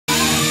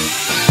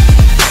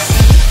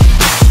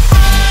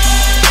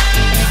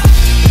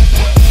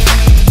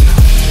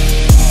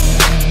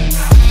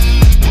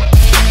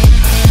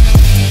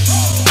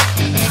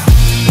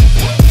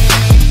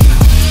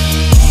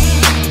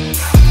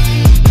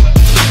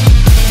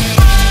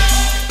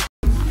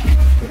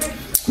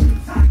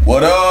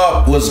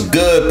What's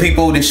good,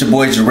 people? This your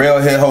boy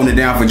Jorrell here, holding it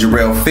down for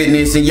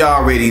Jorrellfitness, and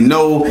y'all already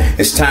know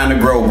it's time to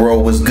grow, bro.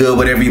 What's good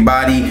with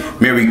everybody?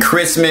 Merry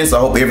Christmas. I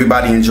hope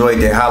everybody enjoyed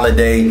their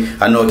holiday.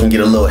 I know it can get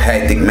a little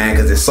hectic, man,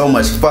 because there's so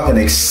much fucking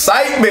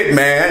excitement,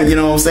 man. You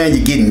know what I'm saying?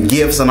 You're getting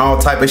gifts and all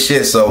type of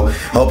shit, so I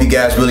hope you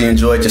guys really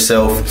enjoyed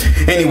yourself.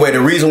 Anyway, the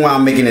reason why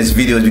I'm making this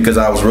video is because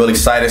I was really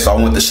excited, so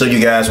I want to show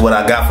you guys what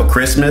I got for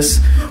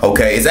Christmas.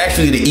 Okay, it's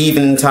actually the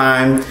evening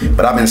time,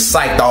 but I've been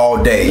psyched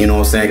all day, you know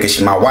what I'm saying?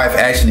 Because my wife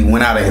actually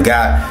went out and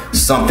got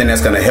something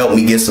that's gonna help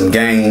me get some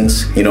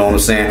gains, you know what I'm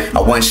saying?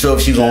 I wasn't sure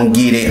if she was gonna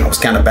get it. I was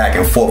kind of back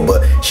and forth,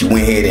 but she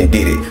went ahead and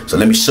did it. So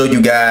let me show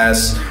you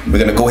guys. We're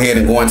gonna go ahead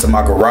and go into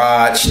my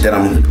garage that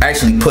I'm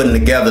actually putting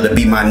together to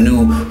be my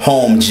new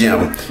home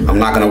gym. I'm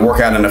not gonna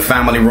work out in the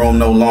family room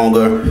no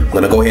longer. I'm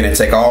gonna go ahead and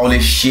take all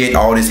this shit,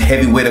 all this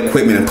heavyweight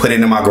equipment, and put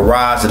it in my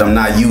garage that I'm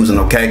not using,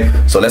 okay?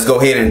 So let's go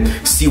ahead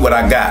and see what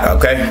I got,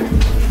 okay?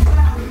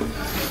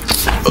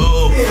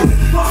 Oh.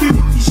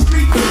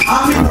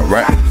 All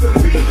right.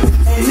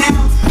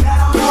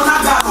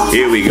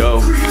 Here we go.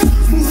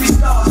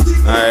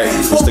 Alright,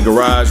 it's the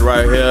garage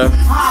right here.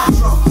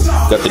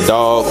 Got the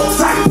dog.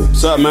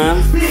 What's up,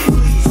 man?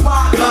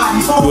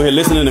 You here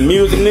listening to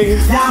music, nigga?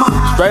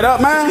 Straight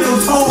up, man?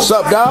 What's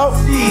up, dog?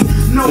 You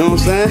know what I'm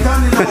saying?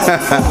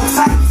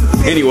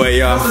 Anyway,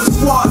 y'all.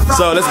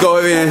 So let's go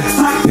in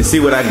and see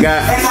what I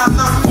got.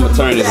 I'm gonna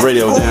turn this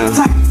radio down.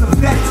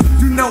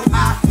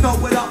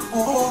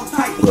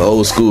 The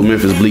old school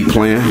Memphis Bleak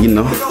playing, you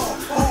know.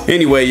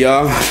 Anyway,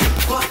 y'all,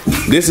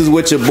 this is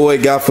what your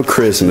boy got for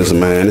Christmas,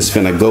 man. It's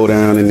finna go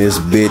down in this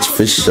bitch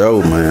for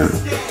sure, man.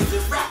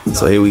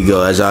 So here we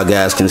go. As y'all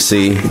guys can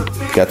see,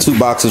 got two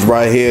boxes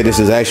right here. This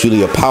is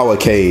actually a power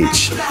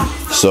cage,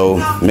 so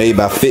made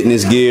by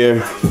Fitness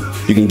Gear.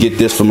 You can get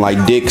this from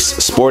like Dick's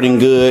Sporting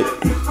Good.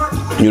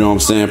 You know what I'm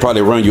saying?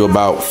 Probably run you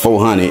about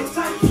 400.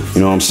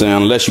 You know what I'm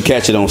saying? Unless you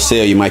catch it on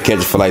sale, you might catch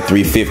it for like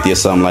 $350 or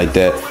something like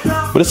that.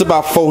 But it's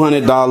about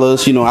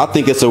 $400. You know, I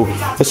think it's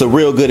a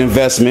real good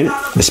investment,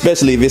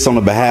 especially if it's on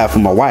the behalf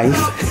of my wife.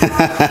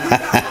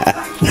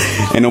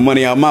 Ain't no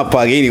money out of my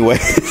pocket anyway.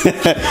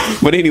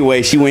 But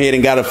anyway, she went ahead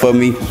and got it for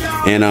me,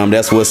 and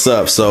that's what's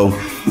up. So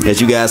as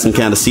you guys can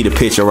kind of see the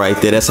picture right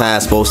there, that's how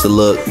it's supposed to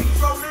look.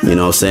 You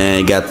know what I'm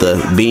saying? Got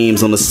the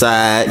beams on the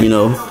side, you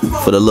know,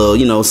 for the little,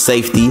 you know,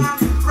 safety,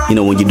 you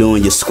know, when you're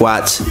doing your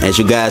squats. As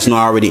you guys know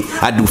already,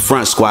 I do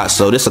front squats,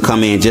 so this will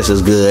come in just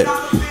as good.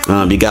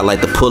 You got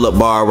like the pull-up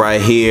bar right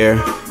here.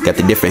 Got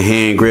the different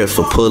hand grips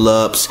for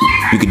pull-ups.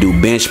 You can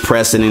do bench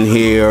pressing in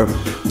here.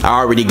 I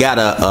already got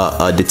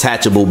a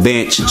detachable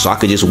bench, so I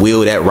could just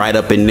wheel that right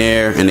up in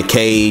there in the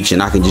cage,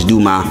 and I can just do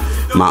my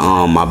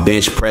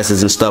bench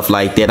presses and stuff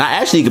like that. I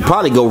actually could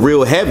probably go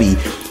real heavy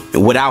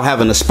without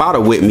having a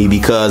spotter with me,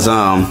 because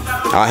I'll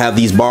have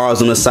these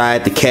bars on the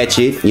side to catch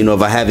it, you know,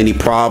 if I have any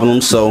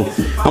problems. So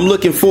I'm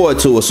looking forward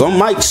to it. So I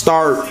might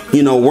start,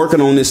 you know,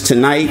 working on this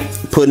tonight,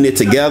 putting it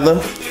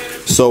together.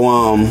 So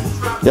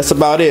that's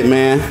about it,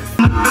 man.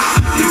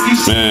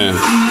 Man,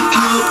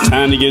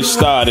 time to get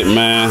started,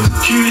 man.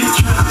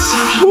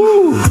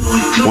 Woo.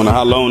 Wonder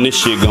how long this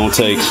shit gonna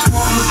take.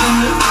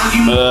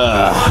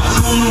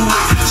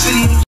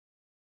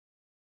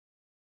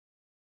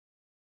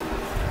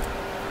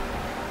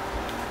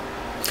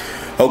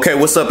 Okay,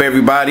 what's up,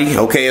 everybody?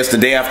 Okay, it's the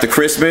day after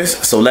Christmas.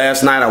 So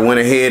last night I went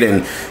ahead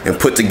and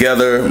put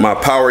together my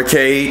power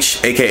cage,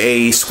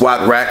 aka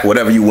squat rack,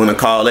 whatever you want to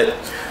call it.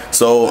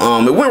 So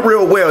it went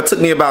real well. It took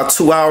me about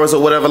 2 hours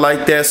or whatever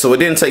like that, so it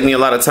didn't take me a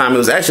lot of time. It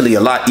was actually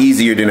a lot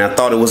easier than I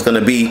thought it was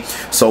gonna be.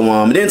 So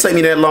it didn't take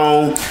me that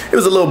long. It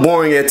was a little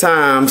boring at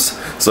times.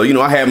 So, you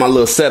know, I had my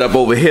little setup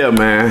over here,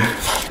 man.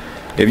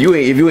 If you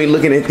ain't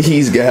looking at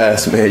these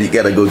guys, man, you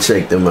gotta go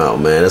check them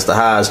out, man. That's the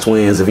Yeahhh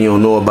twins. If you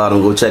don't know about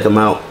them, go check them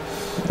out.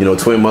 You know,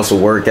 Twin Muscle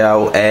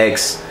Workout,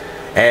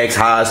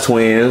 Yeahhh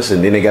twins,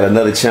 and then they got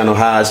another channel,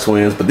 Yeahhh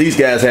twins. But these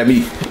guys have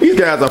me, these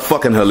guys are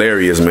fucking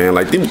hilarious, man.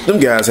 Like them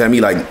guys had me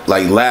like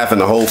laughing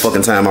the whole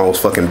fucking time I was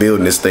fucking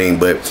building this thing.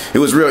 But it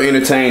was real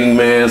entertaining,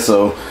 man.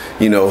 So,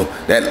 you know,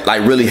 that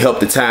like really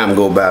helped the time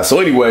go by. So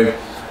anyway,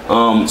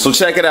 so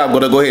check it out. I'm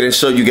gonna go ahead and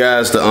show you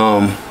guys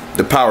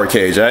the power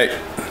cage, all right?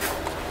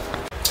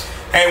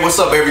 Hey, what's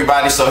up,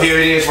 everybody? So here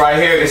it is right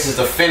here. This is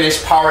the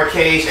finished power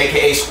cage,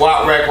 aka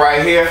squat rack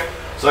right here.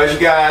 So as you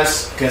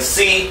guys can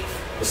see,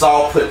 it's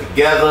all put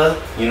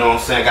together. You know what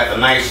I'm saying? Got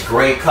the nice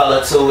gray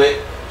color to it.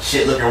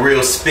 Shit looking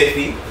real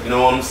spiffy. You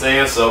know what I'm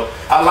saying? So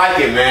I like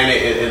it, man.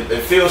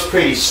 It feels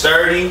pretty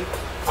sturdy.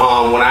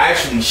 When I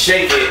actually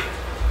shake it,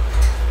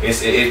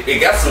 it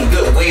got some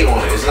good weight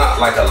on it. It's not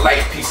like a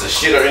light piece of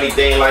shit or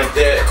anything like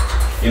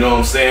that. You know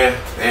what I'm saying?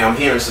 And I'm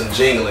hearing some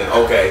jingling.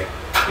 Okay.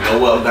 You know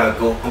what?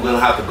 I'm gonna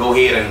have to go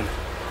ahead and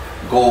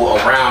go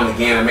around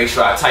again and make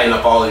sure I tighten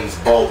up all of these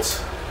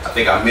bolts. I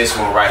think I missed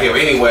one right here.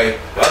 But anyway,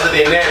 other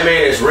than that,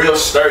 man, it's real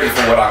sturdy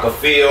from what I could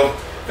feel.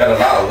 Got a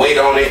lot of weight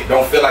on it.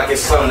 Don't feel like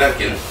it's something that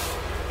can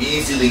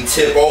easily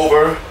tip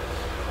over.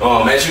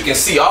 As you can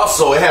see,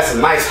 also, it has a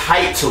nice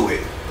height to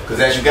it. Because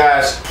as you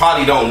guys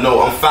probably don't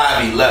know, I'm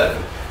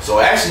 5'11". So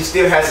it actually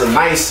still has a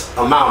nice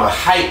amount of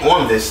height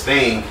on this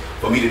thing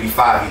for me to be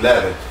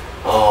 5'11".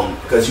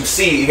 Because you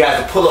see, you got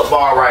the pull-up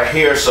bar right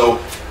here. So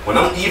when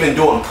I'm even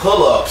doing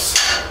pull-ups,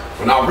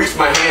 when I reach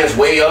my hands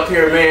way up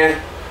here,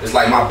 man, it's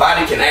like my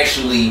body can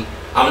actually,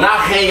 I'm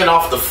not hanging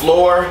off the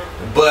floor,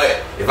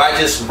 but if I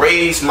just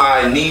raise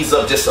my knees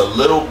up just a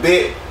little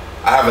bit,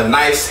 I have a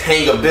nice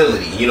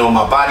hangability. You know,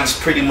 my body's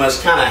pretty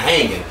much kind of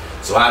hanging.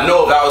 So I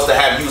know if I was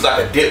to use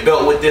like a dip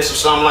belt with this or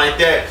something like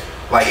that,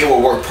 like it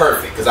will work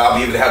perfect, because I'll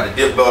be able to have the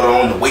dip belt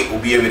on, the weight will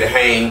be able to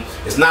hang.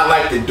 It's not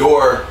like the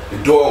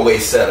doorway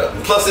setup.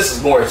 And plus this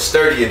is more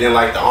sturdier than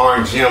like the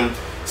Arm Gym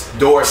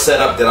door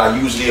setup that I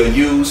usually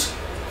use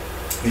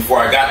before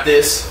I got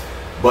this.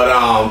 But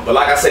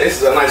like I said,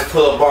 this is a nice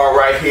pull-up bar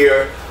right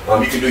here.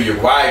 You can do your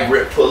wide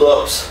grip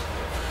pull-ups,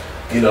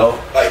 you know,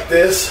 like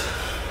this.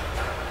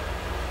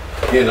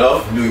 You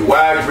know, do your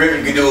wide grip.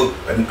 You can do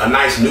a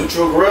nice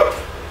neutral grip.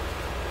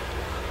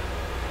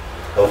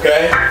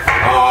 Okay.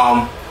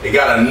 It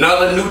got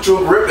another neutral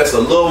grip that's a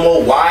little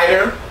more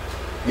wider.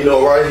 You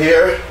know, right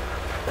here.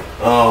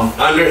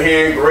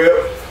 Underhand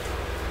grip.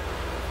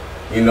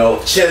 You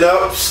know, chin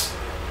ups.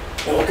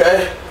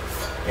 Okay.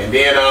 And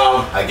then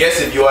I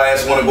guess if your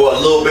ass want to go a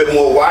little bit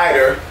more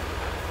wider,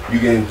 you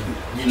can,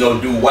 you know,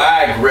 do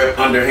wide grip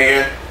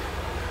underhand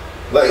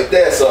like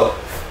that. So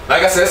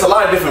like I said, it's a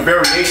lot of different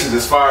variations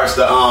as far as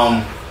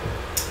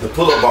the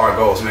pull-up bar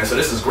goes, man. So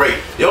this is great.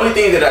 The only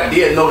thing that I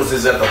did notice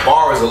is that the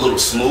bar is a little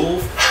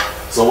smooth.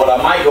 So what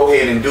I might go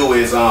ahead and do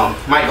is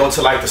might go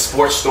to like the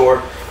sports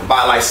store and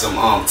buy like some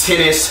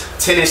tennis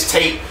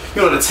tape.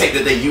 You know, the tape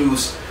that they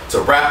use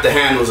to wrap the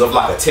handles of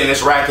like a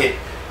tennis racket,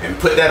 and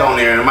put that on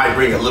there, and it might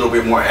bring a little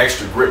bit more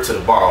extra grip to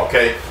the bar.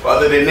 Okay. But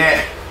other than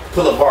that,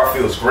 pull-up bar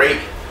feels great.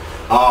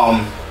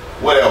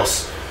 What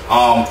else?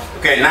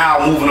 Okay,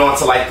 now moving on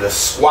to like the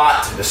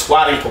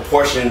squatting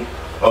proportion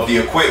of the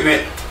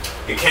equipment.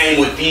 It came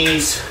with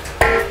these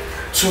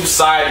two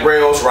side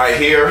rails right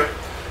here.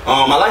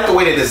 I like the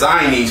way they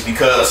design these,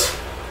 because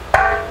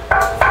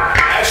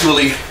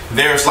actually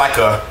there's like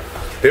a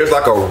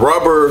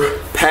rubber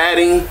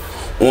padding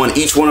on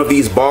each one of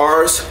these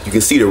bars. You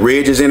can see the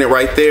ridges in it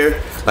right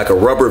there, like a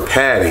rubber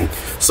padding.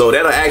 So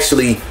that'll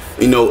actually,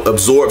 you know,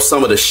 absorb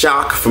some of the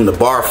shock from the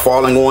bar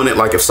falling on it,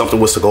 like if something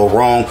was to go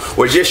wrong,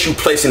 or just you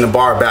placing the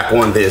bar back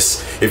on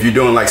this if you're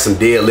doing like some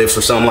deadlifts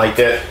or something like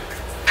that.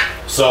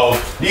 So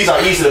these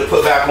are easy to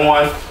put back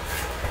on.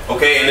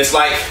 Okay, and it's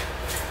like,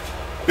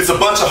 it's a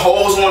bunch of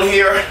holes on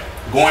here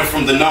going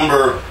from the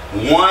number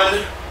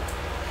 1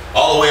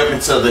 all the way up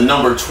until the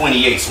number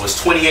 28. So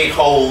it's 28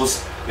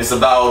 holes. It's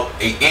about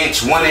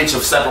 1 inch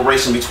of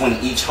separation between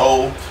each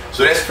hole.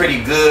 So that's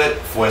pretty good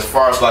for as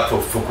far as like a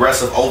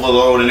progressive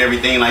overload and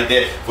everything like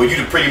that, for you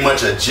to pretty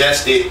much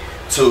adjust it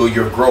to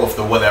your growth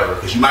or whatever,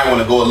 because you might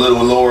want to go a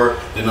little lower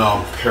than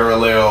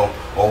parallel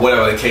or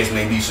whatever the case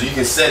may be. So you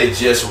can set it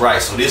just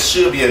right. So this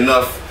should be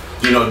enough,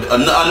 you know,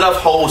 enough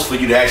holes for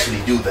you to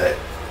actually do that.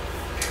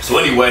 So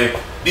anyway,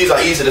 these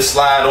are easy to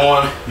slide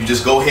on. You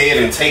just go ahead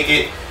and take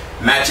it,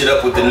 match it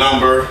up with the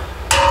number.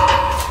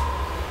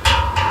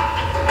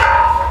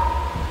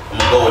 I'm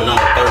gonna go with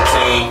number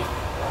 13.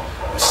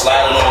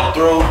 Slide it on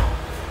through.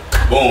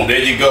 Boom, there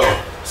you go.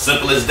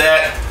 Simple as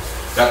that.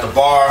 Got the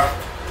bar.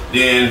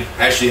 Then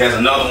actually has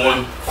another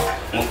one.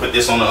 I'm gonna put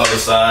this on the other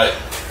side.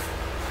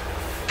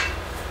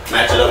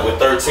 Match it up with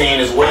 13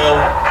 as well.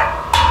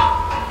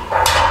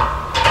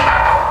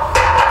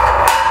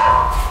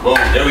 Boom,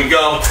 there we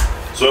go.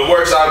 So it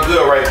works out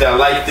good right there,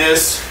 like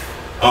this.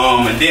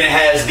 And then it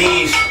has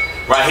these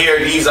right here.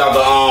 These are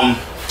the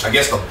I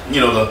guess the, you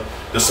know,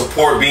 the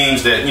support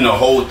beams that, you know,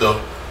 hold the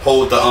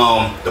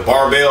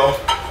barbell.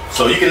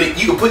 So you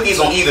can put these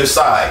on either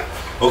side.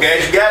 Okay,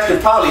 as you guys can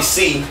probably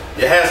see,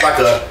 it has like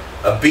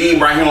a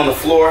beam right here on the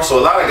floor. So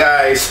a lot of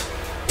guys,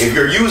 if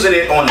you're using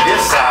it on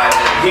this side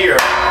over here,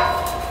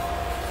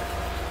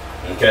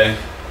 okay,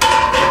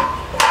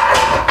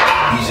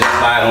 you just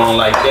slide on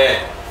like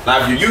that.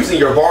 Now if you're using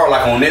your bar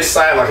like on this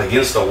side, like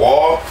against the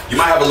wall, you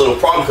might have a little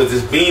problem because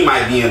this beam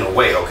might be in the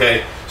way.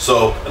 Okay,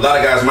 so a lot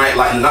of guys might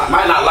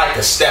not like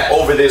to step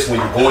over this when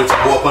you're going to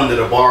go up under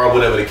the bar or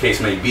whatever the case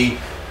may be.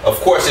 Of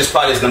course, this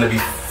probably is going to be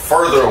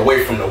further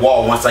away from the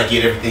wall once I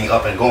get everything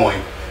up and going.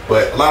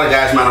 But a lot of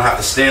guys might not have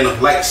to stand up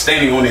like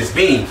standing on this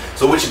beam.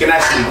 So what you can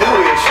actually do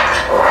is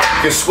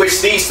you can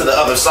switch these to the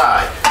other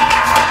side.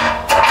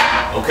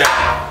 Okay,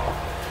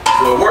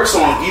 so it works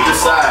on either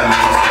side, man.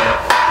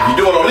 So if you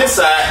do it on this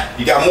side,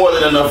 you got more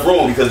than enough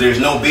room because there's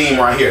no beam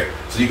right here.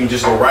 So you can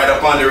just go right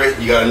up under it.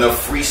 You got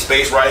enough free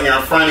space right here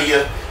in front of you,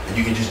 and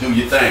you can just do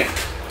your thing.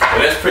 So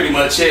that's pretty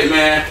much it,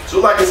 man. So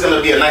like it's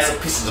gonna be a nice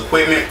piece of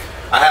equipment.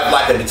 I have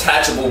like a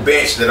detachable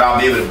bench that I'll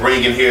be able to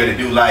bring in here to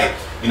do like,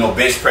 you know,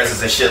 bench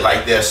presses and shit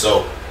like that.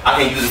 So I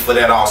can use it for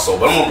that also.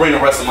 But I'm gonna bring the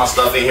rest of my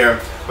stuff in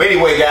here. But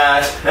anyway,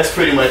 guys, that's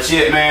pretty much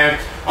it, man.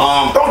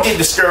 Don't get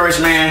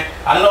discouraged, man.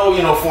 I know,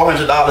 you know,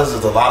 $400 is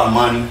a lot of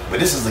money, but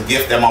this is a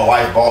gift that my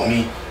wife bought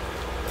me.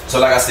 So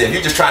like I said, if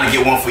you're just trying to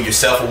get one for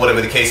yourself or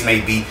whatever the case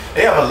may be,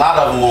 they have a lot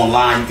of them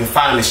online. You can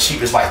find them as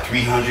cheap as like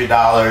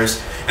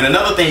 $300. And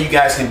another thing you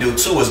guys can do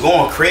too is go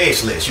on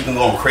Craigslist. You can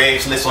go on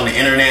Craigslist on the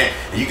internet,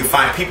 and you can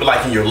find people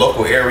like in your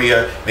local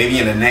area, maybe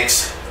in the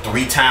next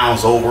 3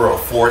 towns over or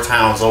 4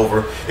 towns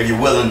over, if you're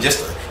willing,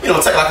 just to, you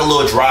know, take like a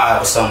little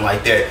drive or something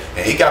like that.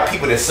 And you got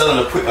people that's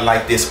selling equipment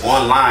like this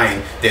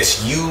online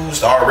that's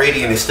used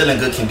already and it's still in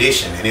good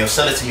condition, and they'll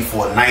sell it to you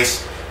for a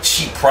nice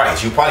cheap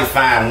price. You'll probably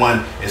find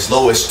one as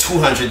low as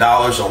 $200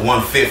 or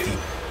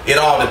 $150. It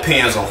all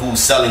depends on who's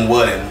selling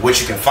what and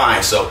what you can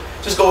find. So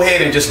just go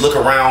ahead and just look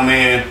around,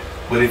 man.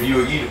 But if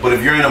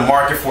you're in the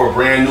market for a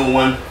brand new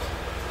one,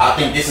 I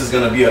think this is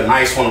going to be a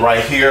nice one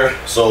right here.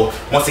 So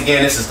once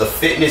again, this is the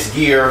Fitness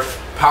Gear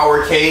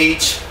Power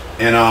Cage,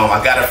 and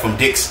I got it from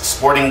Dick's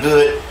Sporting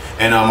Good.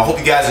 And I hope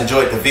you guys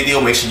enjoyed the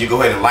video. Make sure you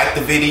go ahead and like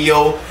the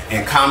video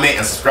and comment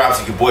and subscribe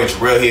to your boy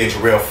Jorrell here at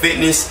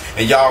Jorrellfitness.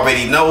 And y'all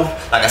already know,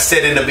 like I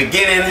said in the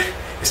beginning,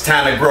 it's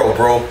time to grow,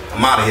 bro.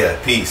 I'm out of here.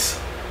 Peace.